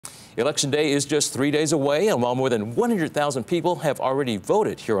Election Day is just 3 days away, and while more than 100,000 people have already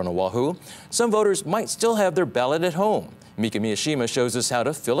voted here on Oahu, some voters might still have their ballot at home. Mika Miyashima shows us how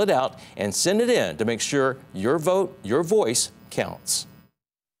to fill it out and send it in to make sure your vote, your voice counts.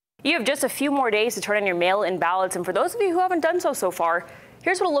 You have just a few more days to turn in your mail-in ballots, and for those of you who haven't done so far,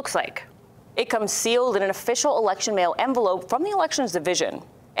 here's what it looks like. It comes sealed in an official election mail envelope from the Elections Division.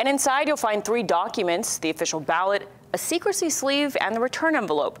 And inside you'll find 3 documents: the official ballot, a secrecy sleeve, and the return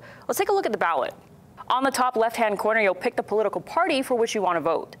envelope. Let's take a look at the ballot. On the top left-hand corner, you'll pick the political party for which you want to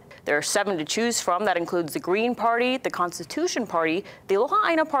vote. There are 7 to choose from. That includes the Green Party, the Constitution Party, the Aloha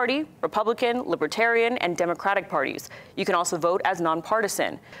Aina Party, Republican, Libertarian, and Democratic parties. You can also vote as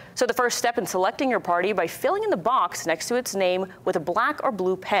nonpartisan. So the first step in selecting your party by filling in the box next to its name with a black or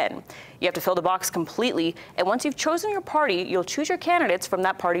blue pen. You have to fill the box completely, and once you've chosen your party, you'll choose your candidates from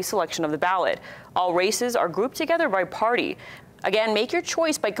that party selection of the ballot. All races are grouped together by party. Again, make your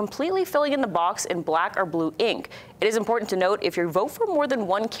choice by completely filling in the box in black or blue ink. It is important to note, if you vote for more than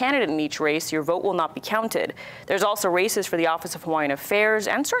one candidate in each race, your vote will not be counted. There's also races for the Office of Hawaiian Affairs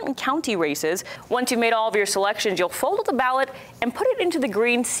and certain county races. Once you've made all of your selections, you'll fold the ballot and put it into the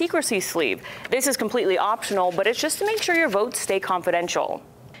green secrecy sleeve. This is completely optional, but it's just to make sure your votes stay confidential.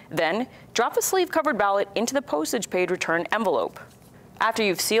 Then, drop the sleeve-covered ballot into the postage paid return envelope. After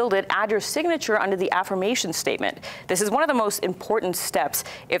you've sealed it, add your signature under the affirmation statement. This is one of the most important steps.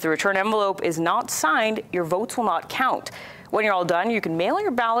 If the return envelope is not signed, your votes will not count. When you're all done, you can mail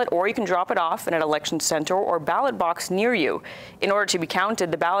your ballot, or you can drop it off in an election center or ballot box near you. In order to be counted,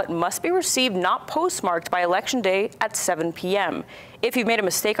 the ballot must be received not postmarked by Election Day at 7 p.m. If you've made a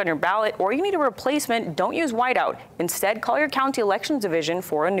mistake on your ballot or you need a replacement, don't use whiteout. Instead, call your county elections division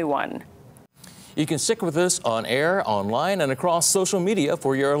for a new one. You can stick with us on air, online, and across social media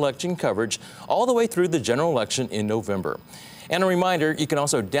for your election coverage all the way through the general election in November. And a reminder, you can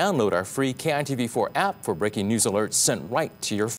also download our free KITV4 app for breaking news alerts sent right to your phone.